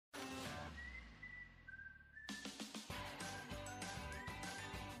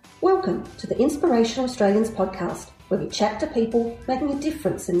Welcome to the Inspirational Australians podcast, where we chat to people making a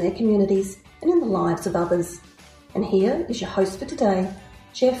difference in their communities and in the lives of others. And here is your host for today,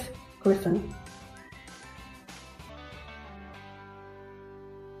 Jeff Griffin.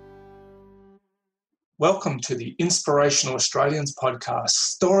 Welcome to the Inspirational Australians podcast,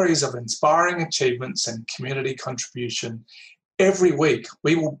 stories of inspiring achievements and community contribution. Every week,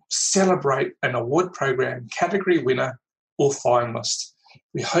 we will celebrate an award program category winner or finalist.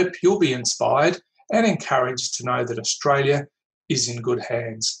 We hope you'll be inspired and encouraged to know that Australia is in good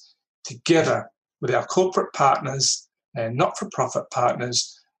hands. Together with our corporate partners and not-for-profit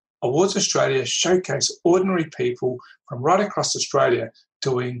partners, Awards Australia showcase ordinary people from right across Australia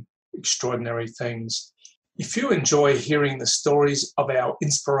doing extraordinary things. If you enjoy hearing the stories of our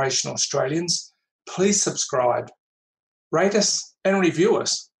Inspirational Australians, please subscribe, rate us and review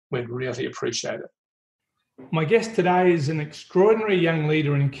us. We'd really appreciate it. My guest today is an extraordinary young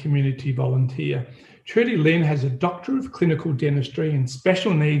leader and community volunteer. Trudy Lynn has a Doctor of Clinical Dentistry and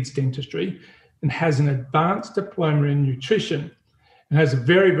Special Needs Dentistry and has an advanced diploma in nutrition and has a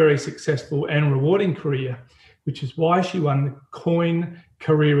very, very successful and rewarding career, which is why she won the COIN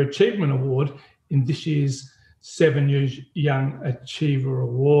Career Achievement Award in this year's 7 Years Young Achiever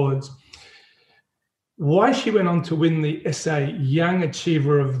Awards. Why she went on to win the SA Young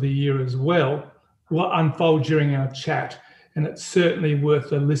Achiever of the Year as well will unfold during our chat, and it's certainly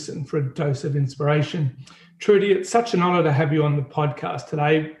worth a listen for a dose of inspiration. Trudy, it's such an honour to have you on the podcast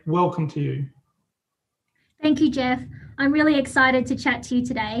today. Welcome to you. Thank you, Jeff. I'm really excited to chat to you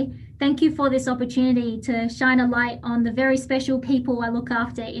today. Thank you for this opportunity to shine a light on the very special people I look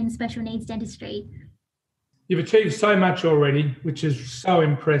after in special needs dentistry. You've achieved so much already, which is so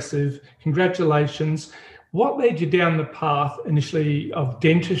impressive. Congratulations. What led you down the path initially of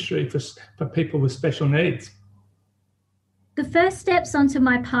dentistry for people with special needs? The first steps onto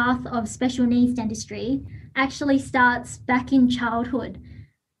my path of special needs dentistry actually starts back in childhood.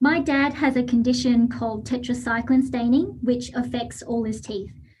 My dad has a condition called tetracycline staining, which affects all his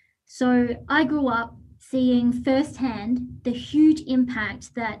teeth. So I grew up seeing firsthand the huge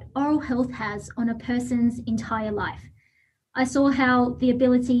impact that oral health has on a person's entire life. I saw how the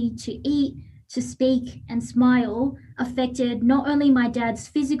ability to eat, to speak and smile affected not only my dad's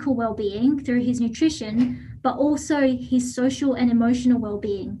physical well-being through his nutrition, but also his social and emotional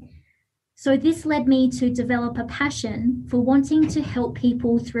well-being. So this led me to develop a passion for wanting to help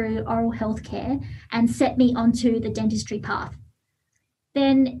people through oral health care and set me onto the dentistry path.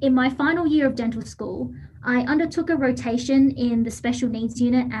 Then in my final year of dental school, I undertook a rotation in the special needs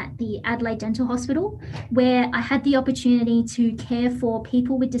unit at the Adelaide Dental Hospital, where I had the opportunity to care for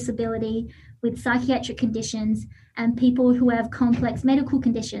people with disability, with psychiatric conditions, and people who have complex medical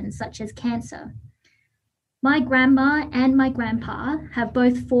conditions such as cancer. My grandma and my grandpa have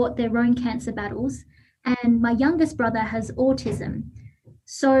both fought their own cancer battles, and my youngest brother has autism.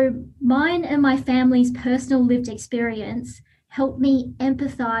 So mine and my family's personal lived experience helped me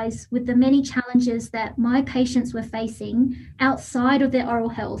empathize with the many challenges that my patients were facing outside of their oral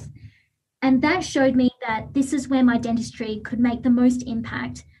health. And that showed me that this is where my dentistry could make the most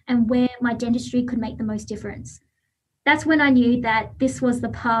impact and where my dentistry could make the most difference. That's when I knew that this was the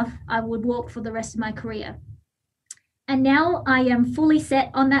path I would walk for the rest of my career. And now I am fully set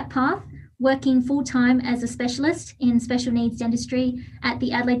on that path, working full-time as a specialist in special needs dentistry at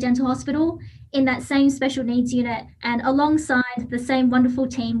the Adelaide Dental Hospital in that same special needs unit and alongside the same wonderful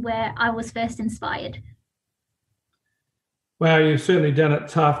team where I was first inspired. Wow, you've certainly done it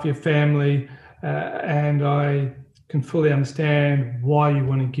tough, your family, and I can fully understand why you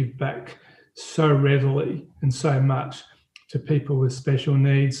want to give back so readily and so much to people with special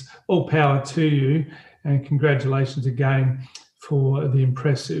needs. All power to you, and congratulations again for the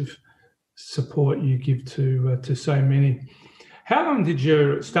impressive support you give to so many. How long did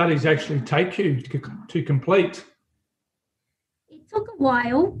your studies actually take you to complete? It took a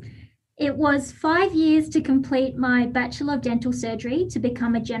while. It was 5 years to complete my Bachelor of Dental Surgery to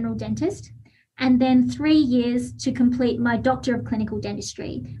become a general dentist, and then 3 years to complete my Doctor of Clinical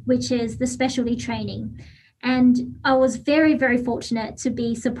Dentistry, which is the specialty training. And I was very, very fortunate to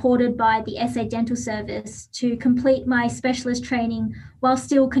be supported by the SA Dental Service to complete my specialist training while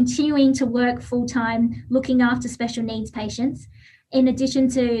still continuing to work full-time looking after special needs patients, in addition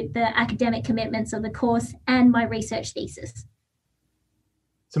to the academic commitments of the course and my research thesis.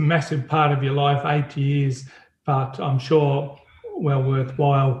 It's a massive part of your life, 8 years, but I'm sure well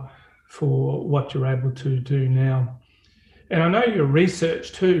worthwhile for what you're able to do now. And I know your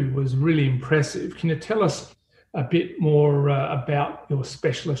research too was really impressive. Can you tell us a bit more about your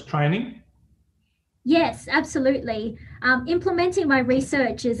specialist training? Yes, absolutely. Implementing my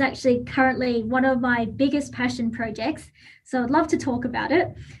research is actually currently one of my biggest passion projects, so I'd love to talk about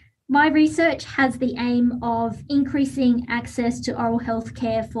it. My research has the aim of increasing access to oral health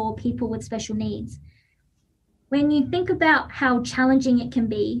care for people with special needs. When you think about how challenging it can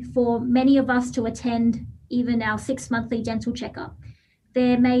be for many of us to attend even our 6 monthly dental checkup,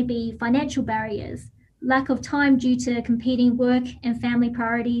 there may be financial barriers, lack of time due to competing work and family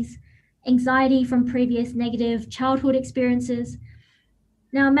priorities, anxiety from previous negative childhood experiences.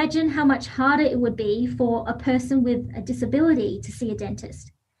 Now imagine how much harder it would be for a person with a disability to see a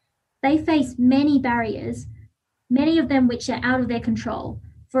dentist. They face many barriers, many of them which are out of their control.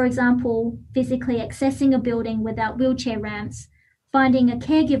 For example, physically accessing a building without wheelchair ramps, finding a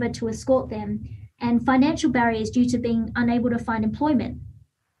caregiver to escort them, and financial barriers due to being unable to find employment.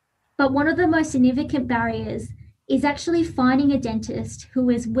 But one of the most significant barriers is actually finding a dentist who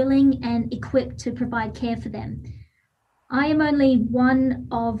is willing and equipped to provide care for them. I am only one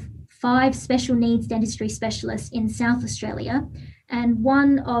of 5 special needs dentistry specialists in South Australia and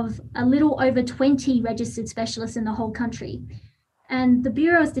one of a little over 20 registered specialists in the whole country. And the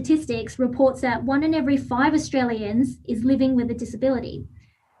Bureau of Statistics reports that 1 in every 5 Australians is living with a disability.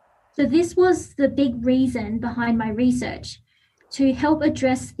 So this was the big reason behind my research, to help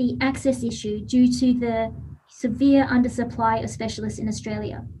address the access issue due to the severe undersupply of specialists in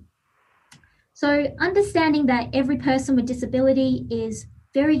Australia. So understanding that every person with disability is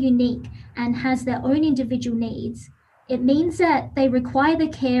very unique and has their own individual needs, it means that they require the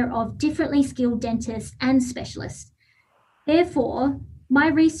care of differently skilled dentists and specialists. Therefore, my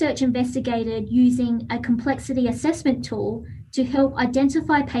research investigated using a complexity assessment tool to help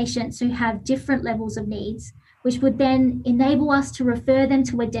identify patients who have different levels of needs, which would then enable us to refer them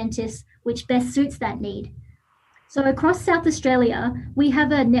to a dentist which best suits that need. So across South Australia, we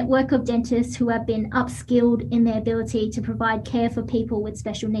have a network of dentists who have been upskilled in their ability to provide care for people with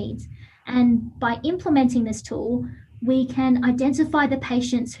special needs. And by implementing this tool, we can identify the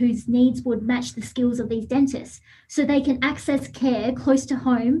patients whose needs would match the skills of these dentists, so they can access care close to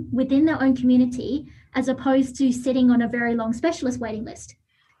home within their own community, as opposed to sitting on a very long specialist waiting list.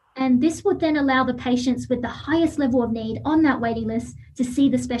 And this would then allow the patients with the highest level of need on that waiting list to see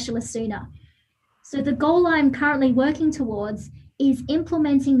the specialist sooner. So the goal I'm currently working towards is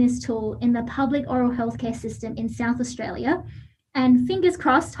implementing this tool in the public oral healthcare system in South Australia, and fingers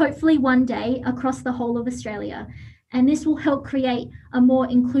crossed, hopefully one day across the whole of Australia. And this will help create a more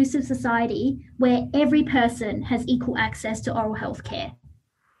inclusive society where every person has equal access to oral health care.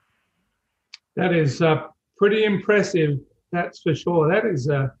 That is pretty impressive, that's for sure. That is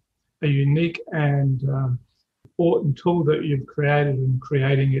a unique and important tool that you've created, and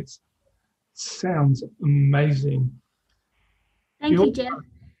creating it sounds amazing. Thank you, Jeff.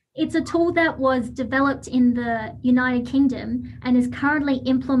 It's a tool that was developed in the United Kingdom and is currently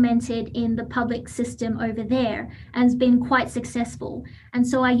implemented in the public system over there and has been quite successful. And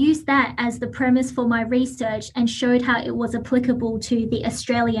so I used that as the premise for my research and showed how it was applicable to the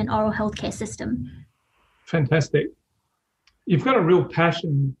Australian oral healthcare system. Fantastic. You've got a real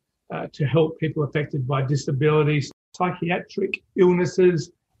passion to help people affected by disabilities, psychiatric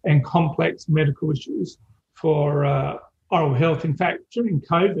illnesses, and complex medical issues for oral health. In fact, during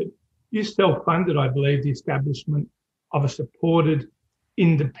COVID, you self-funded, I believe, the establishment of a supported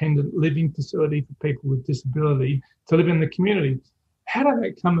independent living facility for people with disability to live in the community. How did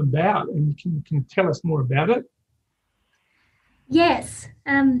that come about? And can you tell us more about it? Yes,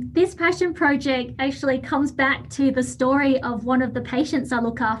 this passion project actually comes back to the story of one of the patients I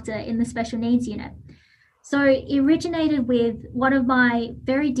look after in the special needs unit. So it originated with one of my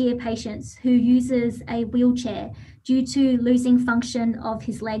very dear patients who uses a wheelchair due to losing function of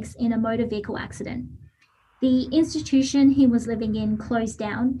his legs in a motor vehicle accident. The institution he was living in closed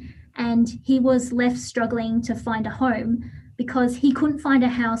down, and he was left struggling to find a home because he couldn't find a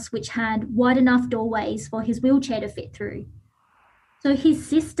house which had wide enough doorways for his wheelchair to fit through. So his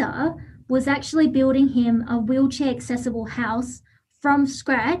sister was actually building him a wheelchair accessible house from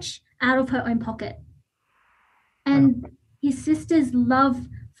scratch out of her own pocket. And his sister's love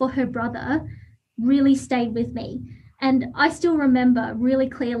for her brother really stayed with me. And I still remember really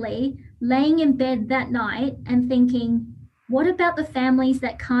clearly laying in bed that night and thinking, what about the families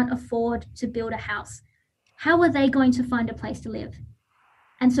that can't afford to build a house? How are they going to find a place to live?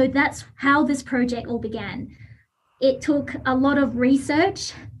 And so that's how this project all began. It took a lot of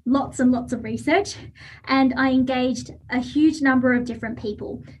research, lots and lots of research, and I engaged a huge number of different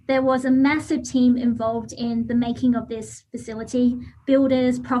people. There was a massive team involved in the making of this facility: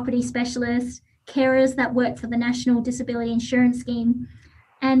 builders, property specialists, carers that work for the National Disability Insurance Scheme.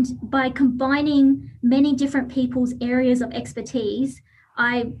 And by combining many different people's areas of expertise,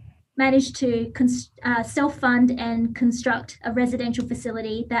 I managed to self-fund and construct a residential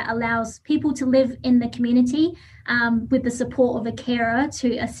facility that allows people to live in the community with the support of a carer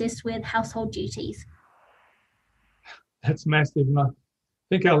to assist with household duties. That's massive. And I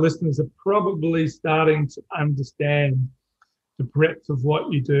think our listeners are probably starting to understand the breadth of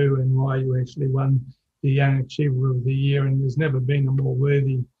what you do and why you actually won the Young Achiever of the Year. And there's never been a more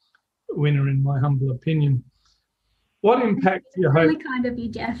worthy winner, in my humble opinion. What impact do you hope? Really kind of you,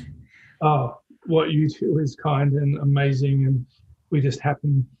 Jeff. Oh, what you do is kind and amazing. And we just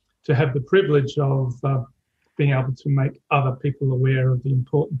happen to have the privilege of being able to make other people aware of the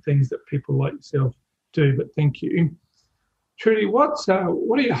important things that people like yourself do. But thank you. Trudy, what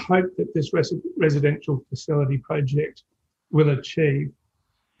do you hope that this residential facility project will achieve?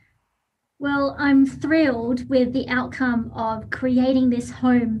 Well, I'm thrilled with the outcome of creating this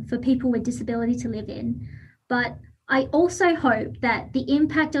home for people with disability to live in. But I also hope that the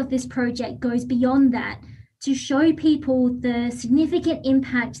impact of this project goes beyond that to show people the significant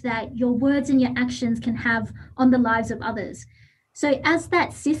impact that your words and your actions can have on the lives of others. So as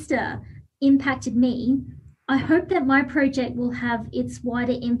that sister impacted me, I hope that my project will have its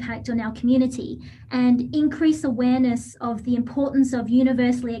wider impact on our community and increase awareness of the importance of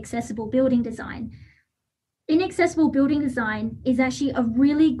universally accessible building design. Inaccessible building design is actually a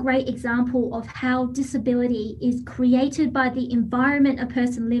really great example of how disability is created by the environment a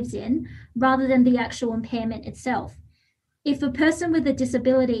person lives in rather than the actual impairment itself. If a person with a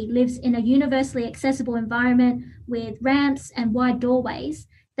disability lives in a universally accessible environment with ramps and wide doorways,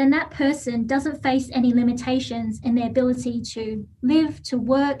 then that person doesn't face any limitations in their ability to live, to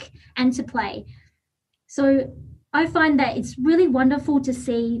work, and to play. So I find that it's really wonderful to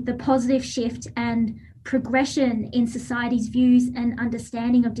see the positive shift and progression in society's views and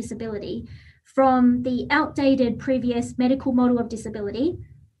understanding of disability from the outdated previous medical model of disability,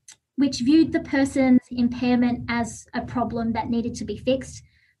 which viewed the person's impairment as a problem that needed to be fixed,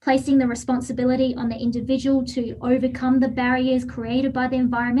 placing the responsibility on the individual to overcome the barriers created by the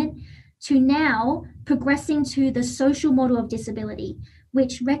environment, to now progressing to the social model of disability,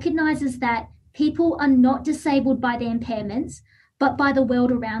 which recognizes that people are not disabled by their impairments, but by the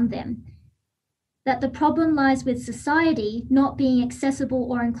world around them. That the problem lies with society not being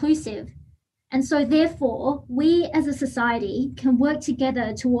accessible or inclusive. And so therefore, we as a society can work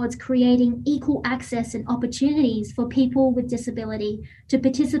together towards creating equal access and opportunities for people with disability to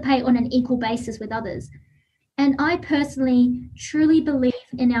participate on an equal basis with others. And I personally truly believe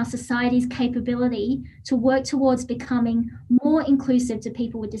in our society's capability to work towards becoming more inclusive to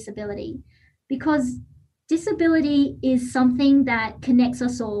people with disability, because disability is something that connects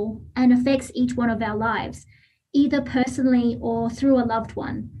us all and affects each one of our lives, either personally or through a loved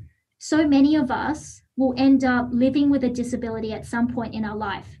one. So many of us will end up living with a disability at some point in our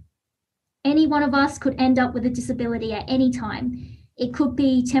life. Any one of us could end up with a disability at any time. It could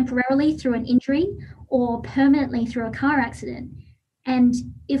be temporarily through an injury or permanently through a car accident. And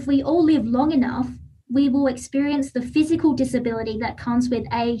if we all live long enough, we will experience the physical disability that comes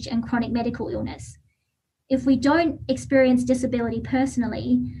with age and chronic medical illness. If we don't experience disability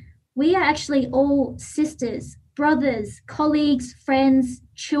personally, we are actually all sisters, brothers, colleagues, friends,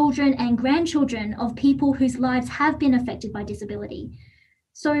 children, and grandchildren of people whose lives have been affected by disability.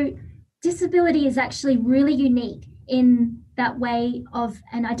 So disability is actually really unique in that way of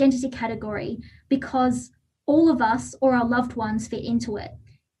an identity category because all of us or our loved ones fit into it.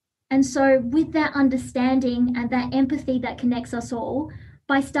 And so with that understanding and that empathy that connects us all,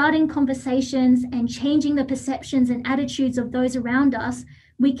 by starting conversations and changing the perceptions and attitudes of those around us,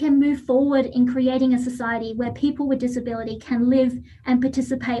 we can move forward in creating a society where people with disability can live and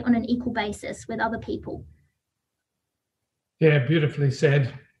participate on an equal basis with other people. Yeah, beautifully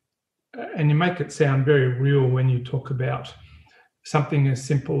said. And you make it sound very real when you talk about something as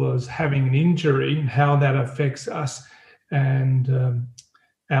simple as having an injury and how that affects us and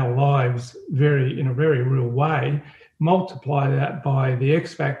our lives in a very real way. Multiply that by the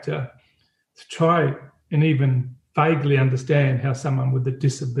X factor to try and even vaguely understand how someone with a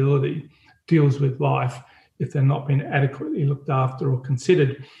disability deals with life if they're not being adequately looked after or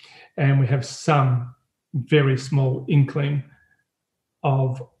considered. And we have some very small inkling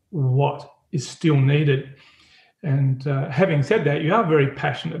of what is still needed. And having said that, you are very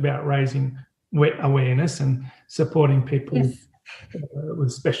passionate about raising awareness and supporting people Yes.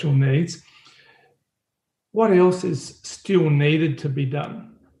 With special needs. What else is still needed to be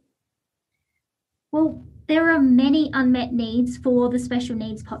done? Well, There are many unmet needs for the special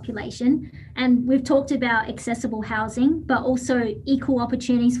needs population, and we've talked about accessible housing, but also equal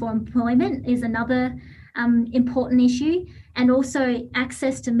opportunities for employment is another important issue, and also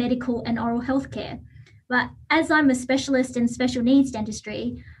access to medical and oral health care. But as I'm a specialist in special needs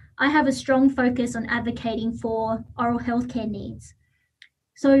dentistry, I have a strong focus on advocating for oral health care needs.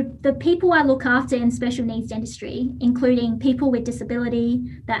 So the people I look after in special needs dentistry, including people with disability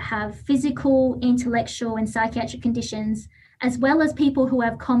that have physical, intellectual, and psychiatric conditions, as well as people who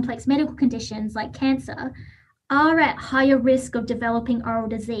have complex medical conditions like cancer, are at higher risk of developing oral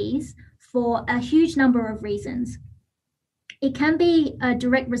disease for a huge number of reasons. It can be a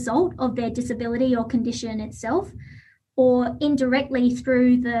direct result of their disability or condition itself, or indirectly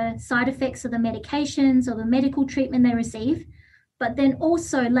through the side effects of the medications or the medical treatment they receive. But then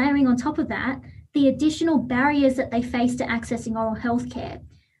also layering on top of that, the additional barriers that they face to accessing oral health care,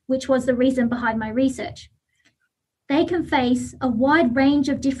 which was the reason behind my research. They can face a wide range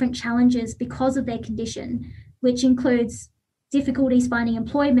of different challenges because of their condition, which includes difficulties finding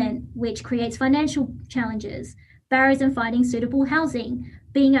employment, which creates financial challenges, barriers in finding suitable housing,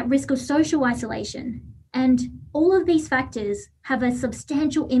 being at risk of social isolation. And all of these factors have a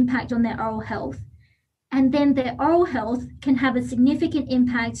substantial impact on their oral health. And then their oral health can have a significant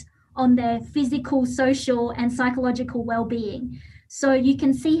impact on their physical, social, and psychological well-being. So you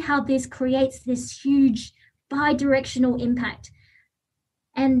can see how this creates this huge bi-directional impact.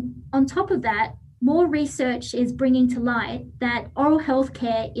 And on top of that, more research is bringing to light that oral health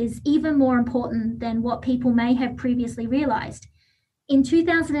care is even more important than what people may have previously realized. In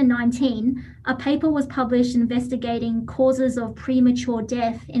 2019, a paper was published investigating causes of premature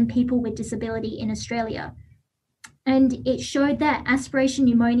death in people with disability in Australia. And it showed that aspiration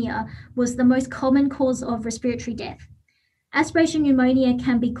pneumonia was the most common cause of respiratory death. Aspiration pneumonia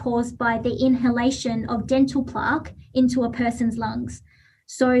can be caused by the inhalation of dental plaque into a person's lungs.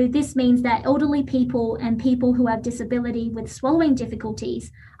 So this means that elderly people and people who have disability with swallowing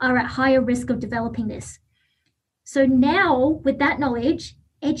difficulties are at higher risk of developing this. So now, with that knowledge,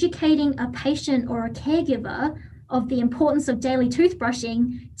 educating a patient or a caregiver of the importance of daily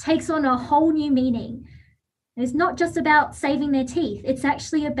toothbrushing takes on a whole new meaning. It's not just about saving their teeth, it's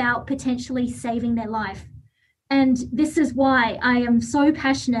actually about potentially saving their life. And this is why I am so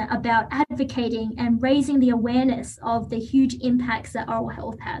passionate about advocating and raising the awareness of the huge impacts that oral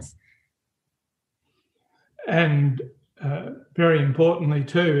health has. And very importantly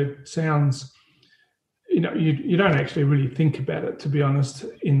too, it sounds, you don't actually really think about it, to be honest,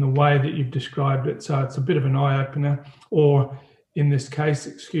 in the way that you've described it. So it's a bit of an eye-opener, or in this case,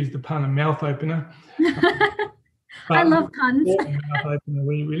 excuse the pun, a mouth opener. I love puns. Mouth opener.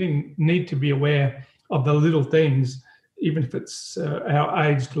 We really need to be aware of the little things, even if it's our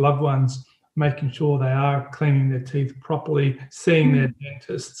aged loved ones, making sure they are cleaning their teeth properly, seeing their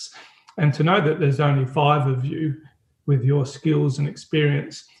dentists, and to know that there's only 5 of you with your skills and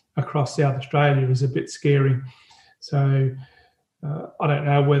experience across South Australia is a bit scary. So I don't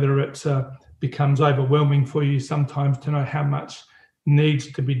know whether it becomes overwhelming for you sometimes to know how much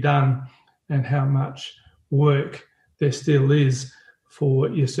needs to be done and how much work there still is for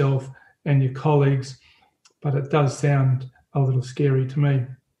yourself and your colleagues, but it does sound a little scary to me.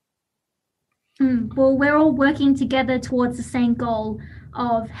 Well, we're all working together towards the same goal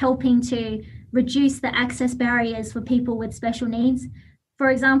of helping to reduce the access barriers for people with special needs, for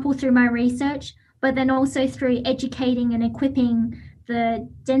example, through my research, but then also through educating and equipping the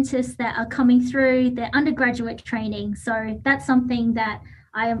dentists that are coming through their undergraduate training. So that's something that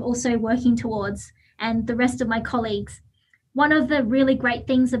I am also working towards, and the rest of my colleagues. One of the really great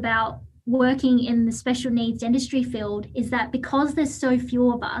things about working in the special needs dentistry field is that because there's so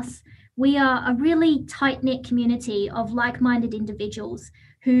few of us, we are a really tight-knit community of like-minded individuals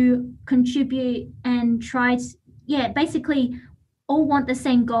who contribute and basically all want the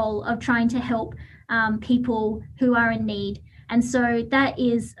same goal of trying to help people who are in need. And so that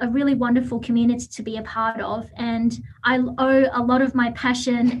is a really wonderful community to be a part of. And I owe a lot of my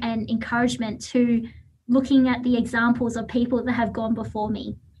passion and encouragement to looking at the examples of people that have gone before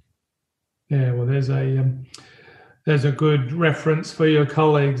me. Yeah, well, there's a good reference for your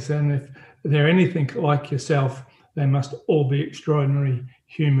colleagues, and if they're anything like yourself, they must all be extraordinary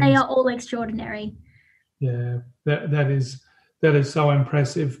humans. They are all extraordinary. Yeah, that is so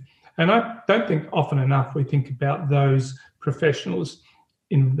impressive. And I don't think often enough we think about those professionals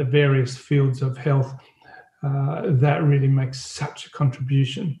in the various fields of health that really make such a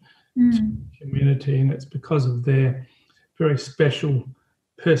contribution to the community, and it's because of their very special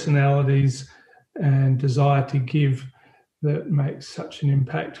personalities and desire to give that makes such an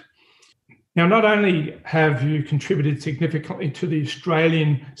impact. Now, not only have you contributed significantly to the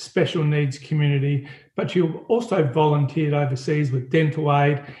Australian special needs community, but you've also volunteered overseas with dental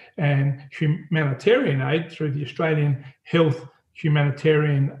aid and humanitarian aid through the Australian Health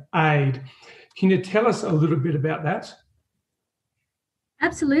Humanitarian Aid. Can you tell us a little bit about that?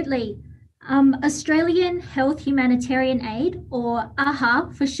 Absolutely. Australian Health Humanitarian Aid, or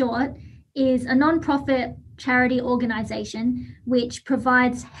AHA for short, is a non-profit charity organisation which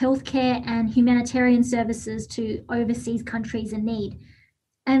provides healthcare and humanitarian services to overseas countries in need.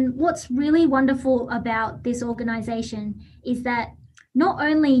 And what's really wonderful about this organisation is that not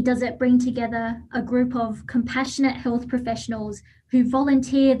only does it bring together a group of compassionate health professionals who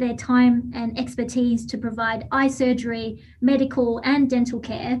volunteer their time and expertise to provide eye surgery, medical and dental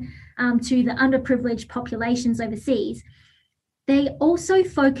care to the underprivileged populations overseas, they also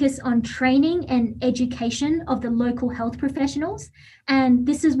focus on training and education of the local health professionals. And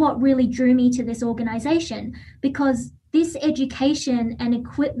this is what really drew me to this organisation, because this education and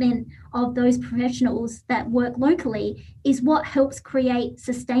equipment of those professionals that work locally is what helps create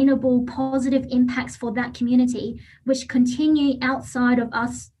sustainable, positive impacts for that community, which continue outside of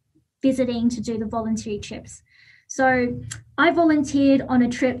us visiting to do the voluntary trips. So I volunteered on a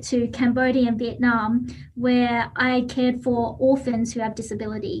trip to Cambodia and Vietnam, where I cared for orphans who have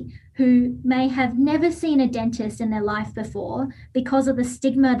disability, who may have never seen a dentist in their life before because of the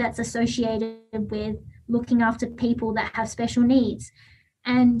stigma that's associated with looking after people that have special needs.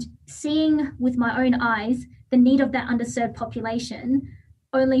 And seeing with my own eyes the need of that underserved population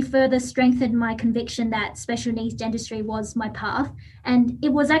only further strengthened my conviction that special needs dentistry was my path. And it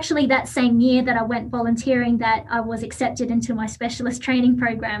was actually that same year that I went volunteering that I was accepted into my specialist training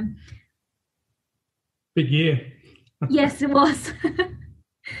program. Big year. Yes, it was.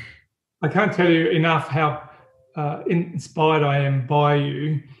 I can't tell you enough how inspired I am by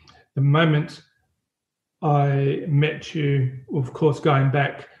you. The moment I met you, of course, going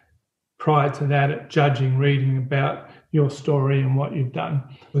back prior to that at judging, reading about your story and what you've done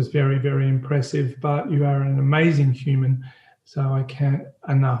was very, very impressive. But you are an amazing human. So I can't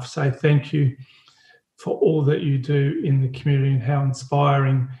enough say thank you for all that you do in the community and how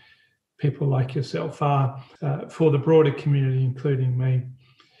inspiring people like yourself are for the broader community, including me.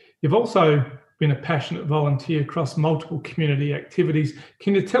 You've also been a passionate volunteer across multiple community activities.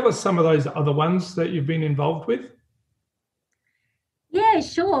 Can you tell us some of those other ones that you've been involved with? Yeah,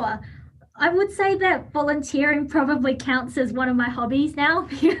 sure. I would say that volunteering probably counts as one of my hobbies now,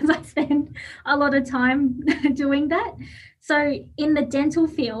 because I spend a lot of time doing that. So in the dental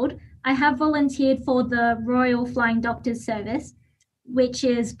field, I have volunteered for the Royal Flying Doctors Service, which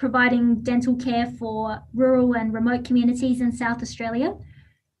is providing dental care for rural and remote communities in South Australia,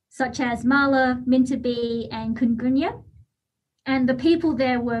 such as Marla, Mintabee and Kungunya. And the people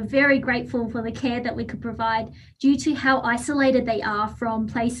there were very grateful for the care that we could provide due to how isolated they are from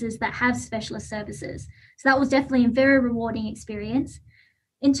places that have specialist services. So that was definitely a very rewarding experience.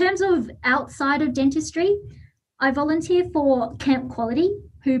 In terms of outside of dentistry, I volunteer for Camp Quality,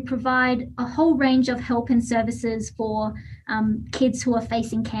 who provide a whole range of help and services for kids who are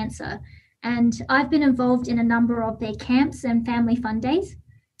facing cancer. And I've been involved in a number of their camps and family fun days.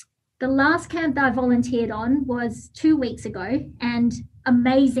 The last camp that I volunteered on was 2 weeks ago, and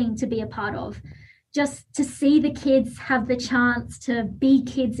amazing to be a part of. Just to see the kids have the chance to be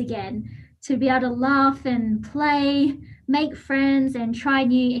kids again, to be able to laugh and play, make friends and try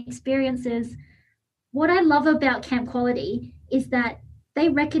new experiences. What I love about Camp Quality is that they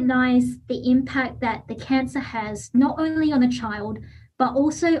recognise the impact that the cancer has, not only on the child, but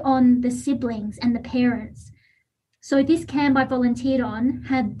also on the siblings and the parents. So this camp I volunteered on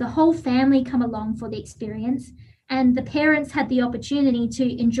had the whole family come along for the experience, and the parents had the opportunity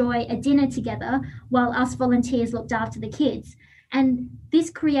to enjoy a dinner together while us volunteers looked after the kids. And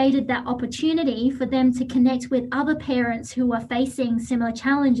this created that opportunity for them to connect with other parents who are facing similar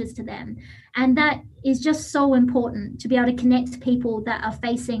challenges to them. And that is just so important, to be able to connect people that are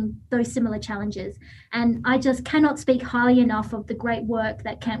facing those similar challenges. And I just cannot speak highly enough of the great work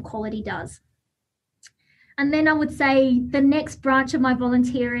that Camp Quality does. And then I would say the next branch of my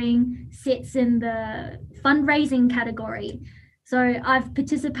volunteering sits in the fundraising category. So I've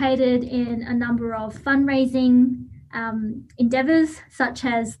participated in a number of fundraising endeavours, such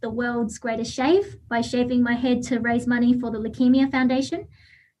as the world's greatest shave, by shaving my head to raise money for the Leukemia Foundation.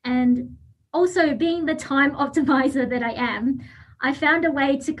 And also, being the time optimizer that I am, I found a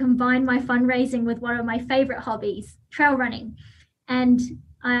way to combine my fundraising with one of my favourite hobbies, trail running. And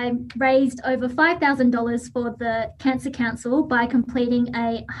I raised over $5,000 for the Cancer Council by completing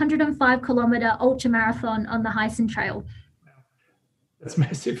a 105-kilometre ultramarathon on the Hyson Trail. That's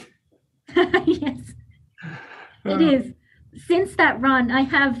massive. Yes, it is. Since that run, I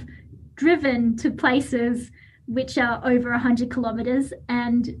have driven to places which are over 100 kilometers,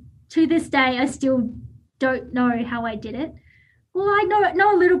 and to this day, I still don't know how I did it. Well, I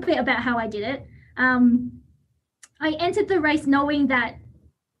know a little bit about how I did it. I entered the race knowing that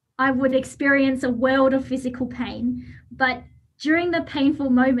I would experience a world of physical pain, but during the painful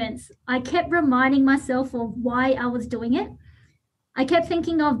moments, I kept reminding myself of why I was doing it. I kept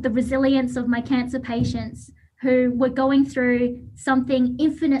thinking of the resilience of my cancer patients who were going through something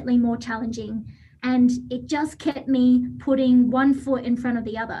infinitely more challenging, and it just kept me putting one foot in front of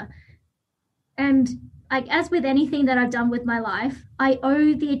the other. And as with anything that I've done with my life, I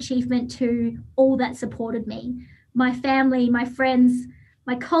owe the achievement to all that supported me, my family, my friends,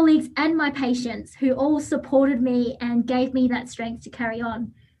 my colleagues, and my patients, who all supported me and gave me that strength to carry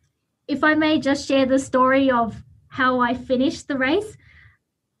on. If I may just share the story of how I finished the race,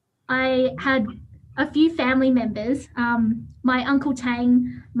 I had a few family members, my Uncle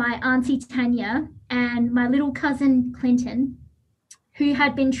Tang, my Auntie Tanya, and my little cousin Clinton, who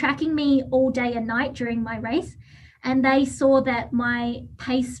had been tracking me all day and night during my race, and they saw that my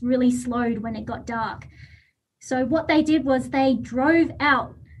pace really slowed when it got dark. So what they did was they drove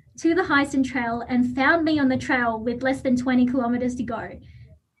out to the Hyson Trail and found me on the trail with less than 20 kilometers to go.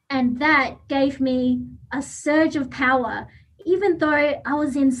 And that gave me a surge of power. Even though I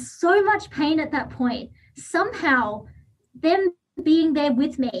was in so much pain at that point, somehow them being there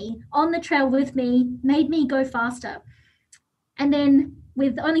with me, on the trail with me, made me go faster. And then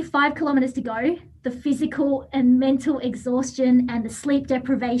with only 5 kilometers to go, the physical and mental exhaustion and the sleep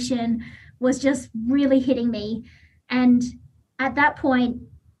deprivation was just really hitting me. And at that point,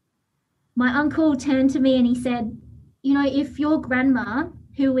 my uncle turned to me and he said, you know, if your grandma,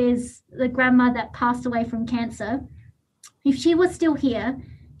 who is the grandma that passed away from cancer, if she was still here,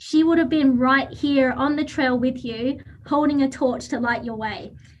 she would have been right here on the trail with you, holding a torch to light your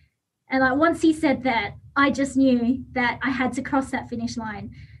way. And like once he said that, I just knew that I had to cross that finish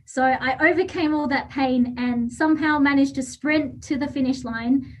line. So I overcame all that pain and somehow managed to sprint to the finish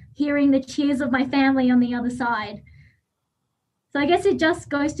line, hearing the cheers of my family on the other side. So I guess it just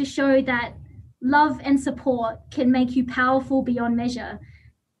goes to show that love and support can make you powerful beyond measure.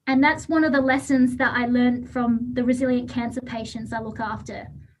 And that's one of the lessons that I learned from the resilient cancer patients I look after.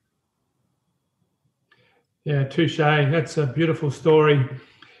 Yeah, touche. That's a beautiful story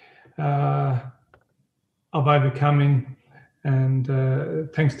of overcoming, and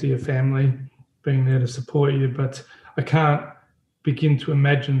thanks to your family being there to support you. But I can't begin to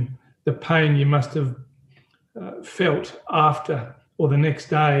imagine the pain you must have felt after, or the next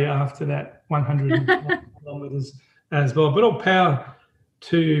day after that 100 kilometres as well. But all power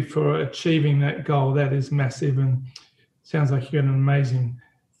to you for achieving that goal. That is massive, and sounds like you've got an amazing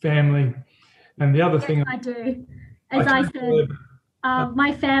family. And the other thing I do, as I said,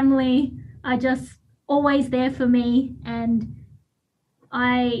 my family are just always there for me, and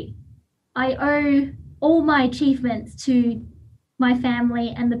I owe all my achievements to my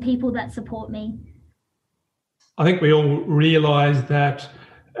family and the people that support me. I think we all realise that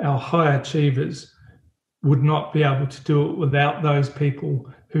our high achievers would not be able to do it without those people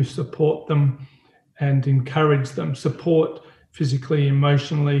who support them and encourage them, support physically,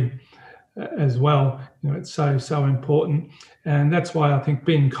 emotionally as well. You know, it's so important. And that's why I think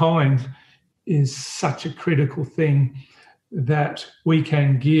being kind is such a critical thing that we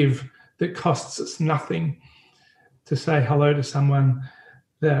can give that costs us nothing. To say hello to someone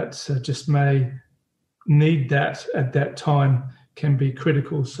that just may need that at that time can be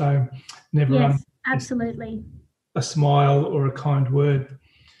critical. So never yes, absolutely. A smile or a kind word.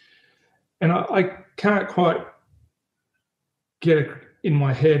 And I can't quite get it in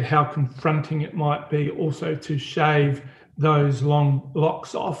my head how confronting it might be also to shave those long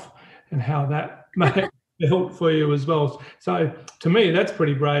locks off, and how that may help for you as well. So to me, that's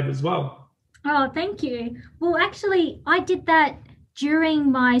pretty brave as well. Oh, thank you. Well, actually, I did that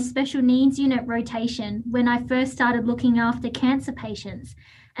during my special needs unit rotation when I first started looking after cancer patients.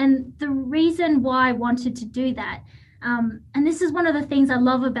 And the reason why I wanted to do that, and this is one of the things I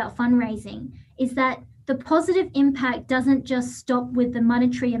love about fundraising, is that the positive impact doesn't just stop with the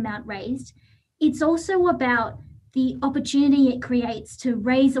monetary amount raised. It's also about the opportunity it creates to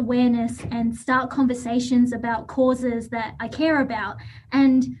raise awareness and start conversations about causes that I care about.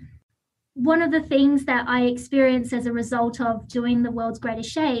 And one of the things that I experienced as a result of doing the World's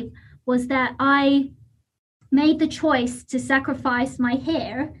Greatest Shave was that I made the choice to sacrifice my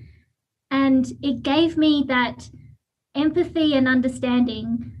hair, and it gave me that empathy and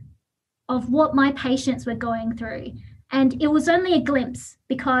understanding of what my patients were going through. And it was only a glimpse,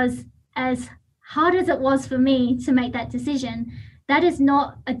 because as hard as it was for me to make that decision, that is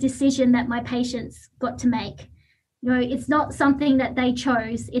not a decision that my patients got to make. It's not something that they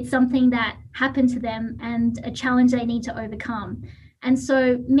chose. It's something that happened to them and a challenge they need to overcome. And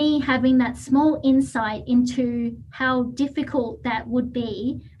so me having that small insight into how difficult that would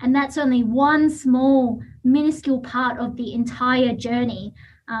be, and that's only one small minuscule part of the entire journey,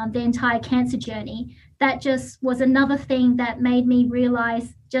 the entire cancer journey, that just was another thing that made me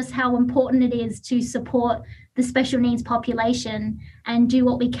realize just how important it is to support the special needs population and do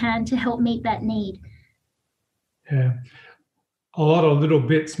what we can to help meet that need. Yeah. A lot of little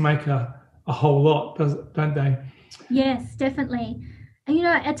bits make a whole lot, don't they? Yes, definitely. And,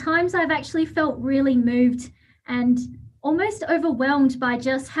 at times I've actually felt really moved and almost overwhelmed by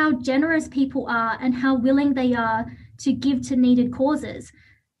just how generous people are and how willing they are to give to needed causes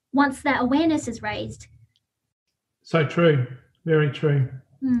once that awareness is raised. So true. Very true.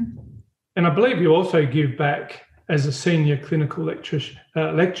 And I believe you also give back as a senior clinical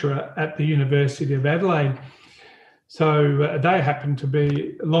lecturer at the University of Adelaide. So they happen to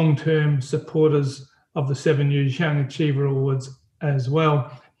be long-term supporters of the 7 News Young Achiever Awards as well.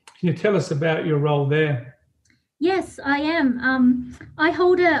 Can you tell us about your role there? Yes, I am. I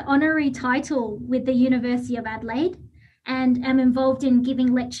hold an honorary title with the University of Adelaide and am involved in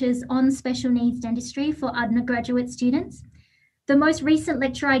giving lectures on special needs dentistry for undergraduate students. The most recent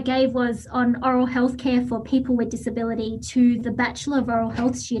lecture I gave was on oral health care for people with disability to the Bachelor of Oral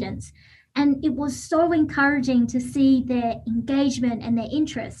Health students. And it was so encouraging to see their engagement and their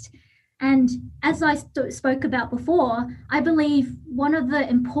interest. And as I spoke about before, I believe one of the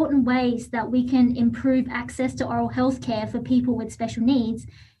important ways that we can improve access to oral health care for people with special needs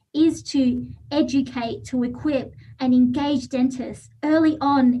is to educate, to equip and engage dentists early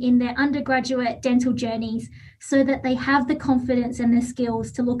on in their undergraduate dental journeys so that they have the confidence and the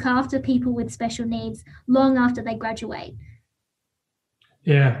skills to look after people with special needs long after they graduate.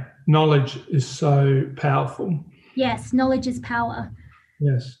 Yeah, knowledge is so powerful. Yes, knowledge is power.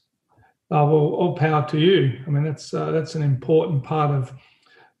 Yes. Well, all power to you. I mean, that's an important part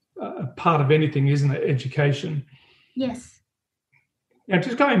of anything, isn't it? Education. Yes. Now,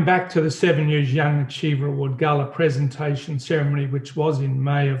 just going back to the 7 News Young Achiever Award Gala presentation ceremony, which was in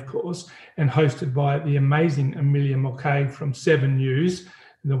May, of course, and hosted by the amazing Amelia Mulcahy from 7 News,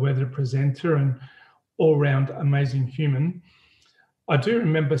 the weather presenter and all-round amazing human. I do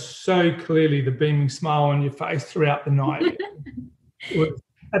remember so clearly the beaming smile on your face throughout the night. It was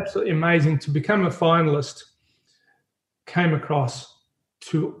absolutely amazing. To become a finalist came across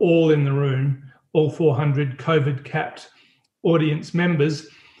to all in the room, all 400 COVID-capped audience members,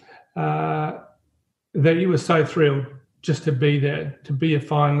 that you were so thrilled just to be there. To be a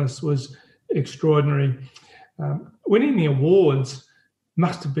finalist was extraordinary. Winning the awards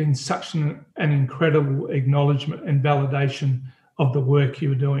must have been such an incredible acknowledgement and validation of the work you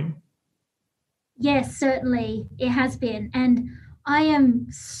were doing. Yes, certainly it has been. And I am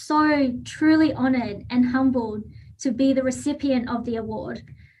so truly honoured and humbled to be the recipient of the award.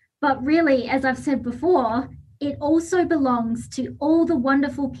 But really, as I've said before, it also belongs to all the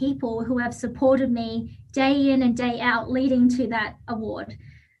wonderful people who have supported me day in and day out leading to that award.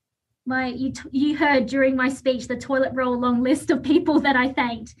 You heard during my speech the toilet roll long list of people that I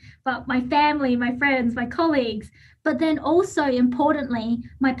thanked, but my family, my friends, my colleagues, but then also importantly,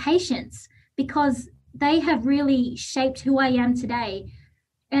 my patients, because they have really shaped who I am today.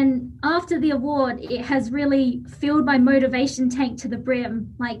 And after the award, it has really filled my motivation tank to the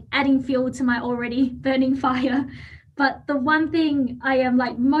brim, like adding fuel to my already burning fire. But the one thing I am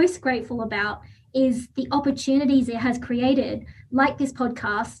most grateful about is the opportunities it has created, like this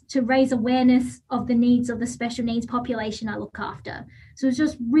podcast, to raise awareness of the needs of the special needs population I look after. So it's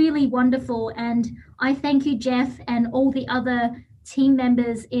just really wonderful. And I thank you, Jeff, and all the other team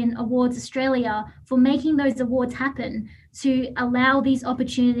members in Awards Australia for making those awards happen, to allow these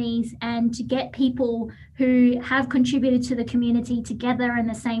opportunities and to get people who have contributed to the community together in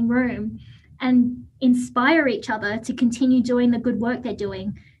the same room and inspire each other to continue doing the good work they're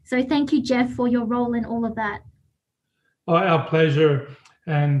doing. So thank you, Jeff, for your role in all of that. Oh, our pleasure.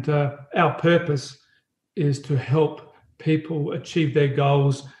 And our purpose is to help people achieve their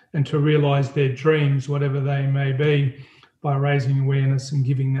goals and to realise their dreams, whatever they may be, by raising awareness and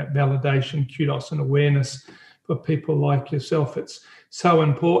giving that validation, kudos and awareness for people like yourself. It's so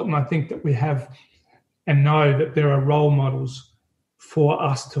important, I think, that we have and know that there are role models for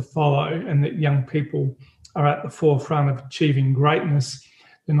us to follow and that young people are at the forefront of achieving greatness.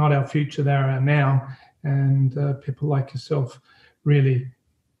 They're not our future, they're our now. And people like yourself really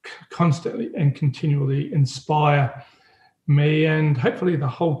constantly and continually inspire me and hopefully the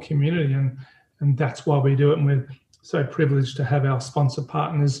whole community. And that's why we do it. And we're so privileged to have our sponsor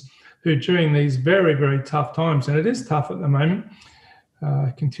partners who, during these very, very tough times, and it is tough at the moment,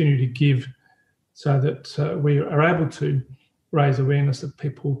 continue to give so that we are able to raise awareness of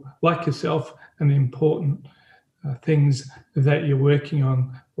people like yourself and the important things that you're working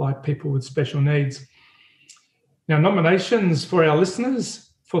on, like people with special needs. Now, nominations for our listeners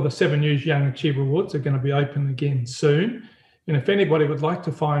for the 7 News Young Achiever Awards are going to be open again soon. And if anybody would like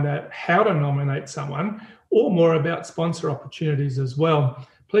to find out how to nominate someone or more about sponsor opportunities as well,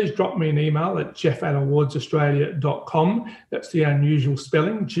 please drop me an email at jeff@awardsaustralia.com. That's the unusual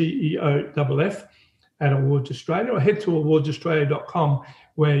spelling, GEOFF at Awards Australia, or head to awardsaustralia.com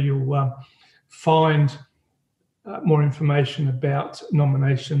where you'll find more information about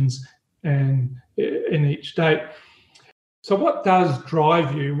nominations and in each date. So what does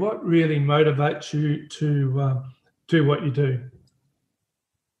drive you? What really motivates you to do what you do?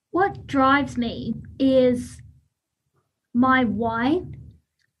 What drives me is my why.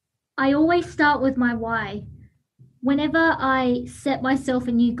 I always start with my why. Whenever I set myself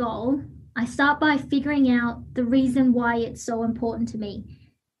a new goal, I start by figuring out the reason why it's so important to me.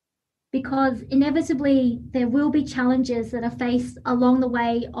 Because inevitably there will be challenges that are faced along the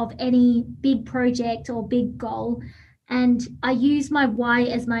way of any big project or big goal. And I use my why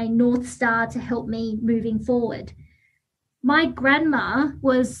as my North Star to help me moving forward. My grandma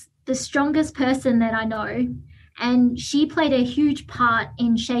was the strongest person that I know, and she played a huge part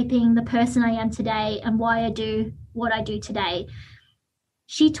in shaping the person I am today and why I do what I do today.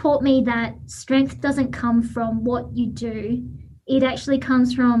 She taught me that strength doesn't come from what you do. It actually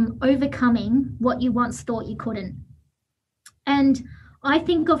comes from overcoming what you once thought you couldn't. And I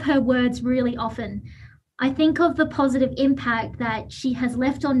think of her words really often. I think of the positive impact that she has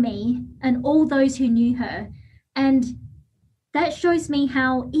left on me and all those who knew her. And that shows me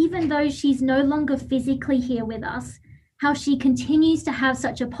how, even though she's no longer physically here with us, how she continues to have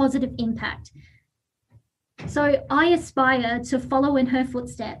such a positive impact. So I aspire to follow in her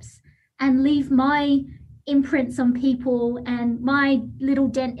footsteps and leave my imprints on people and my little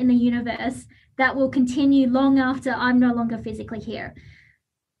dent in the universe that will continue long after I'm no longer physically here.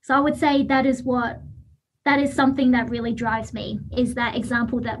 So I would say that is something that really drives me, is that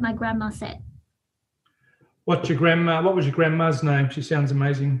example that my grandma set. What was your grandma's name? She sounds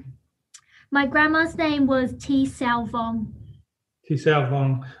amazing. My grandma's name was T. Sao Vong. T. Sao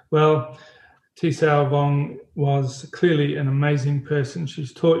Vong. Well, T. Sao Vong was clearly an amazing person.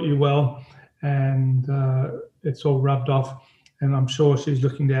 She's taught you well, and it's all rubbed off. And I'm sure she's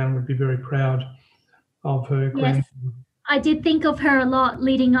looking down and would be very proud of her grandson. Yes, I did think of her a lot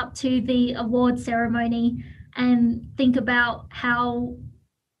leading up to the award ceremony, and think about how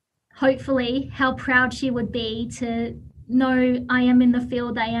proud she would be to know I am in the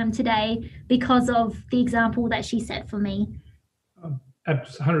field I am today because of the example that she set for me.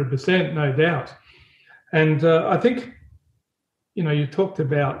 100%, no doubt. And I think, you talked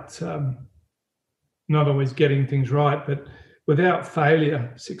about not always getting things right, but without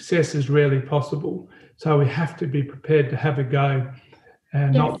failure, success is rarely possible. So we have to be prepared to have a go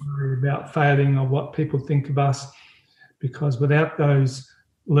and not worry about failing or what people think of us, because without those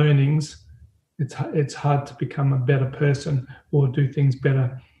learnings, it's hard to become a better person or do things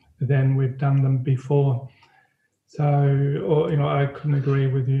better than we've done them before. So, I couldn't agree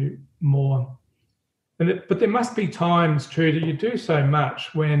with you more. But there must be times, Trudy, you do so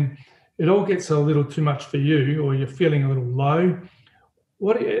much when it all gets a little too much for you, or you're feeling a little low.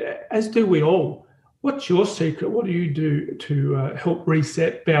 As do we all. What's your secret? What do you do to help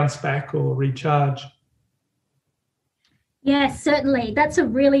reset, bounce back, or recharge? Yes, certainly. That's a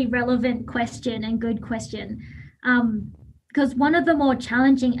really relevant question and good question. Because one of the more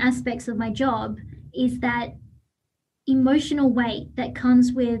challenging aspects of my job is that emotional weight that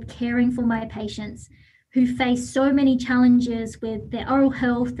comes with caring for my patients who face so many challenges with their oral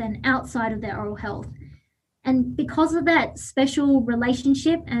health and outside of their oral health. And because of that special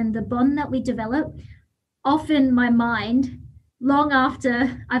relationship and the bond that we develop, often my mind, long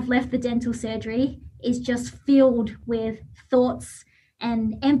after I've left the dental surgery, is just filled with thoughts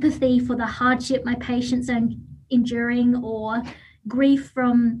and empathy for the hardship my patients are enduring, or grief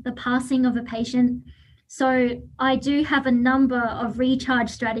from the passing of a patient. So I do have a number of recharge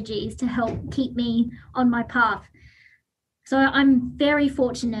strategies to help keep me on my path. So I'm very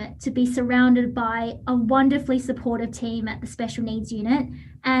fortunate to be surrounded by a wonderfully supportive team at the Special Needs Unit,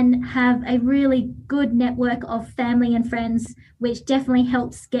 and have a really good network of family and friends, which definitely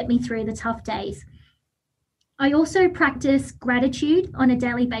helps get me through the tough days. I also practice gratitude on a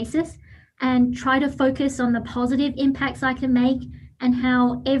daily basis, and try to focus on the positive impacts I can make, and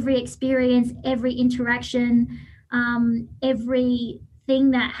how every experience, every interaction,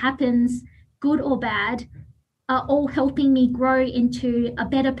 everything that happens, good or bad, are all helping me grow into a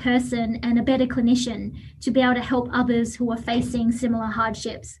better person and a better clinician to be able to help others who are facing similar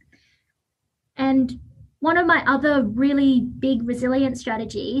hardships. And one of my other really big resilience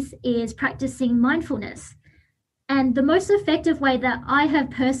strategies is practicing mindfulness. And the most effective way that I have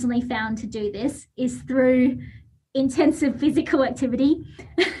personally found to do this is through intensive physical activity,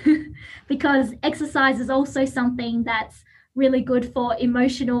 because exercise is also something that's really good for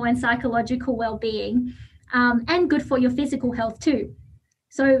emotional and psychological well-being, and good for your physical health too.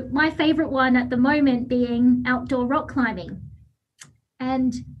 So my favorite one at the moment being outdoor rock climbing.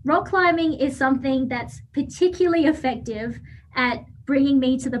 And rock climbing is something that's particularly effective at bringing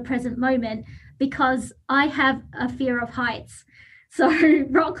me to the present moment, because I have a fear of heights. So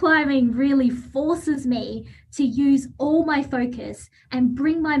rock climbing really forces me to use all my focus and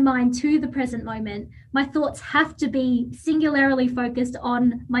bring my mind to the present moment. My thoughts have to be singularly focused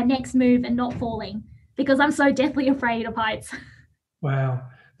on my next move and not falling, because I'm so deathly afraid of heights. Wow.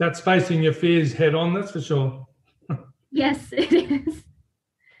 That's facing your fears head on, that's for sure. Yes, it is.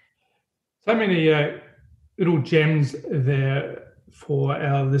 So many little gems there for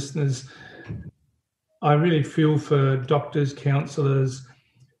our listeners. I really feel for doctors, counsellors,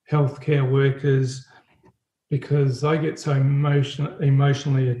 healthcare workers, because I get so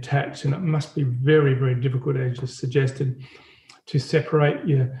emotionally attached, and it must be very, very difficult, as you suggested, to separate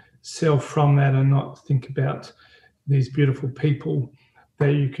yourself from that and not think about these beautiful people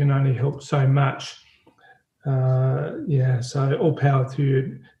that you can only help so much. So all power to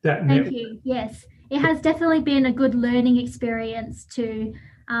you. Thank you. Yes, it has definitely been a good learning experience to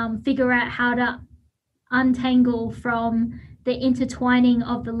figure out how to untangle from the intertwining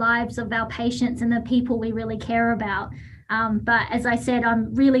of the lives of our patients and the people we really care about. But as I said,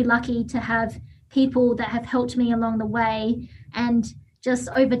 I'm really lucky to have people that have helped me along the way, and just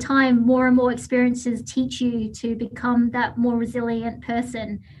over time, more and more experiences teach you to become that more resilient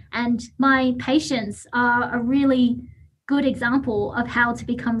person. And my patients are a really good example of how to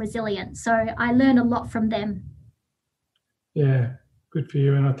become resilient. So I learn a lot from them. Yeah, good for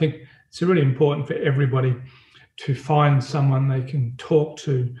you. And I think it's really important for everybody to find someone they can talk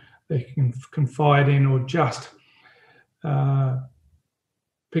to, they can confide in, or just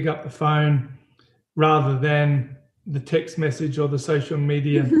pick up the phone rather than the text message or the social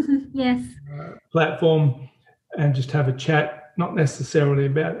media yes. Platform, and just have a chat, not necessarily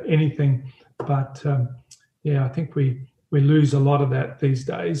about anything, but I think we lose a lot of that these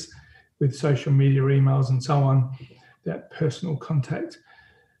days with social media, emails and so on, that personal contact.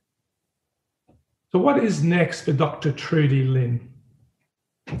 So what is next for Dr. Trudy Lynn?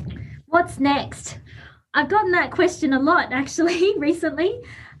 What's next? I've gotten that question a lot actually recently.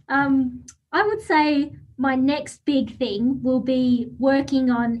 I would say my next big thing will be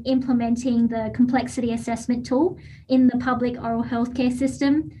working on implementing the complexity assessment tool in the public oral healthcare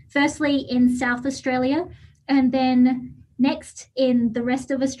system, firstly in South Australia, and then next in the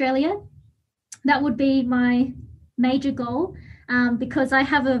rest of Australia. That would be my major goal, because I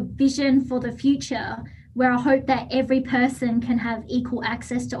have a vision for the future where I hope that every person can have equal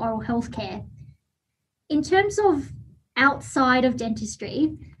access to oral healthcare. In terms of outside of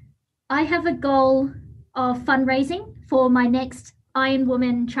dentistry, I have a goal of fundraising for my next Iron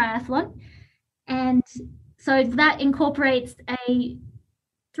Woman triathlon. And so that incorporates a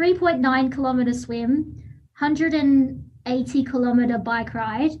 3.9 kilometre swim, 180 kilometre bike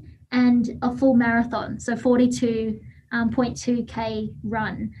ride, and a full marathon, so 42.2K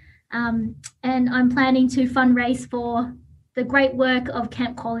run. And I'm planning to fundraise for the great work of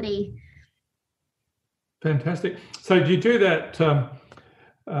Camp Quality. Fantastic. So do you do that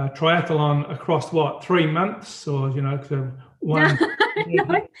triathlon across 3 months, or one?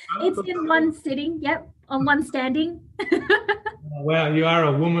 No, it's in one sitting. Yep, on one standing. Wow, you are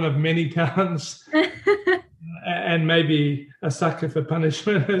a woman of many talents, and maybe a sucker for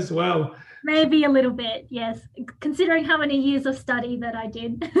punishment as well. Maybe a little bit, yes, considering how many years of study that I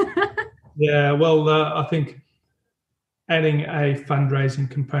did. Yeah, well, I think adding a fundraising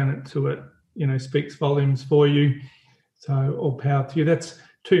component to it, speaks volumes for you. So all power to you. That's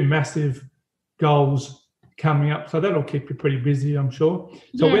 2 massive goals coming up. So that'll keep you pretty busy, I'm sure.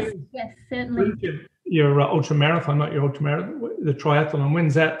 So yes, certainly. Your ultra marathon, not your ultra marathon, the triathlon,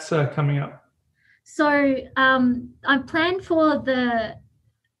 when's that coming up? So I've planned for the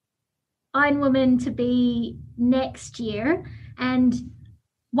Iron Woman to be next year. And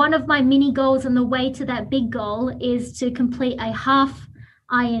one of my mini goals on the way to that big goal is to complete a half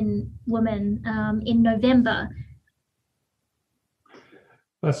Iron Woman in November.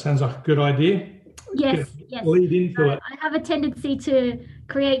 That sounds like a good idea. Yes. Lead into it. I have a tendency to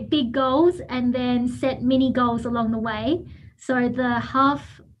create big goals and then set mini goals along the way. So the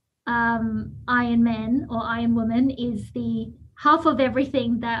half Iron Man or Iron Woman is the half of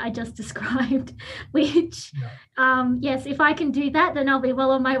everything that I just described, which, yes, if I can do that, then I'll be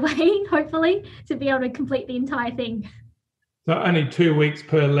well on my way, hopefully, to be able to complete the entire thing. So only 2 weeks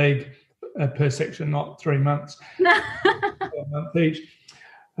per leg, per section, not 3 months. A month each.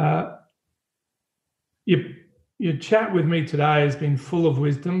 Your chat with me today has been full of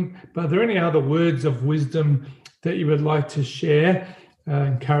wisdom, but are there any other words of wisdom that you would like to share,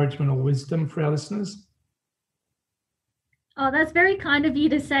 encouragement or wisdom for our listeners? Oh, that's very kind of you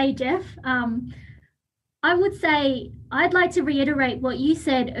to say, Jeff. I would say I'd like to reiterate what you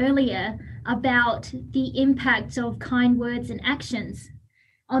said earlier about the impact of kind words and actions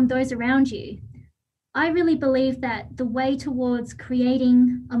on those around you. I really believe that the way towards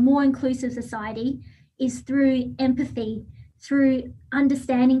creating a more inclusive society is through empathy, through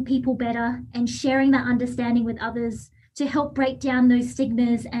understanding people better and sharing that understanding with others to help break down those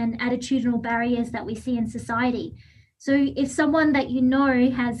stigmas and attitudinal barriers that we see in society. So if someone that you know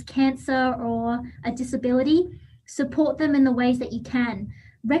has cancer or a disability, support them in the ways that you can.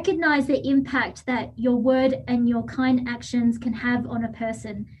 Recognize the impact that your word and your kind actions can have on a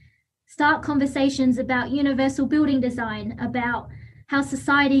person. Start conversations about universal building design, about how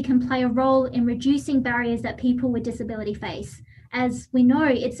society can play a role in reducing barriers that people with disability face. As we know,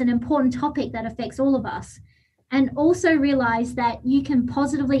 it's an important topic that affects all of us. And also realize that you can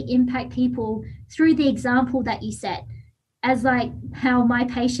positively impact people through the example that you set, as like how my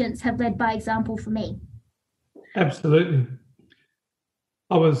patients have led by example for me. Absolutely.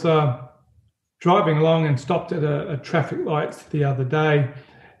 I was driving along and stopped at a traffic light the other day,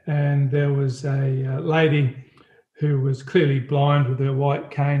 and there was a lady who was clearly blind with her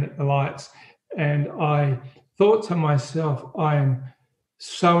white cane at the lights. And I thought to myself, I am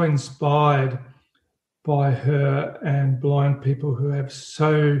so inspired by her and blind people who have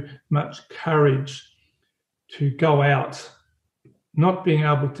so much courage to go out, not being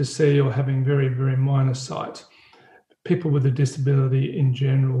able to see or having very, very minor sight. People with a disability in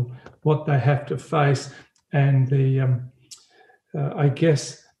general, what they have to face, and I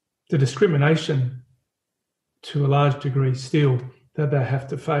guess the discrimination to a large degree still that they have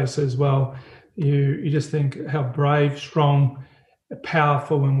to face as well. You just think how brave, strong,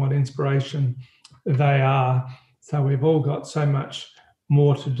 powerful, and what inspiration they are. So we've all got so much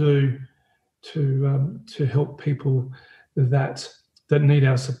more to do to help people that need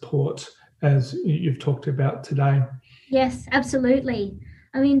our support, as you've talked about today. Yes, absolutely.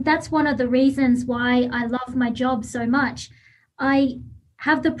 I mean, that's one of the reasons why I love my job so much. I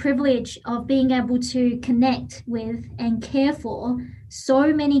have the privilege of being able to connect with and care for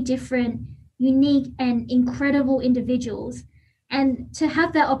so many different, unique and incredible individuals, and to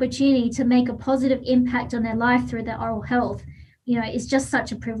have that opportunity to make a positive impact on their life through their oral health, is just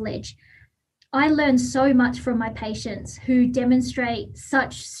such a privilege. I learn so much from my patients who demonstrate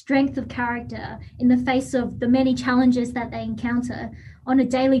such strength of character in the face of the many challenges that they encounter on a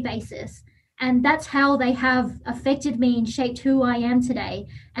daily basis. And that's how they have affected me and shaped who I am today.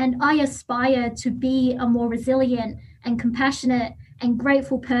 And I aspire to be a more resilient and compassionate and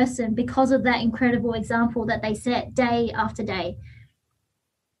grateful person because of that incredible example that they set day after day.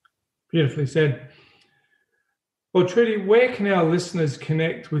 Beautifully said. Well, Trudy, where can our listeners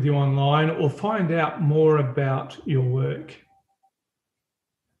connect with you online or find out more about your work?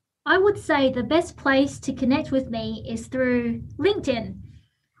 I would say the best place to connect with me is through LinkedIn.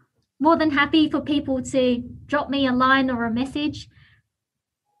 More than happy for people to drop me a line or a message.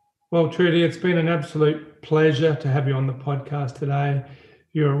 Well, Trudy, it's been an absolute pleasure to have you on the podcast today.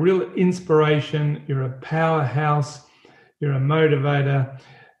 You're a real inspiration. You're a powerhouse. You're a motivator.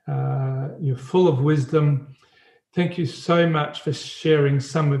 You're full of wisdom. Thank you so much for sharing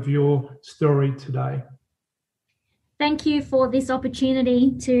some of your story today. Thank you for this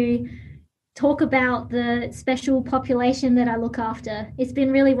opportunity to talk about the special population that I look after. It's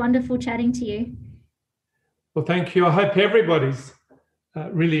been really wonderful chatting to you. Well, thank you. I hope everybody's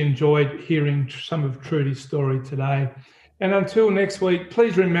really enjoyed hearing some of Trudy's story today. And until next week,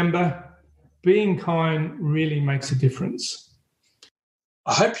 please remember, being kind really makes a difference.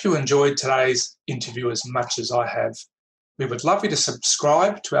 I hope you enjoyed today's interview as much as I have. We would love you to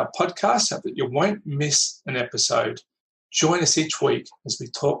subscribe to our podcast so that you won't miss an episode. Join us each week as we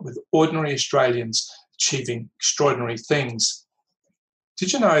talk with ordinary Australians achieving extraordinary things.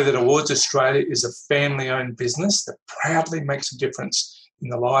 Did you know that Awards Australia is a family-owned business that proudly makes a difference in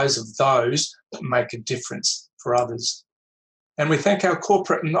the lives of those that make a difference for others. And we thank our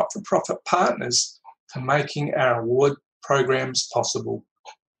corporate and not-for-profit partners for making our award programs possible.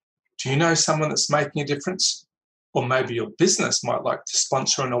 Do you know someone that's making a difference? Or maybe your business might like to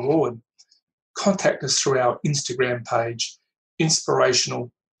sponsor an award. Contact us through our Instagram page,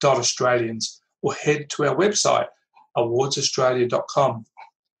 inspirational.australians, or head to our website, awardsaustralia.com.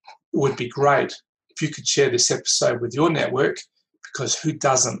 It would be great if you could share this episode with your network, because who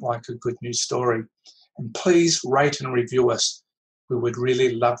doesn't like a good news story? And please rate and review us. We would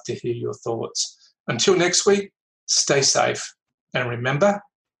really love to hear your thoughts. Until next week, stay safe. And remember,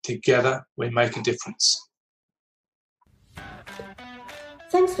 together we make a difference.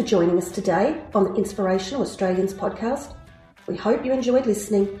 Thanks for joining us today on the Inspirational Australians podcast. We hope you enjoyed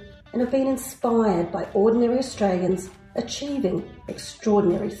listening and have been inspired by ordinary Australians achieving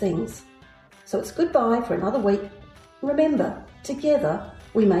extraordinary things. So it's goodbye for another week. Remember, together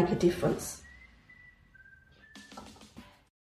we make a difference.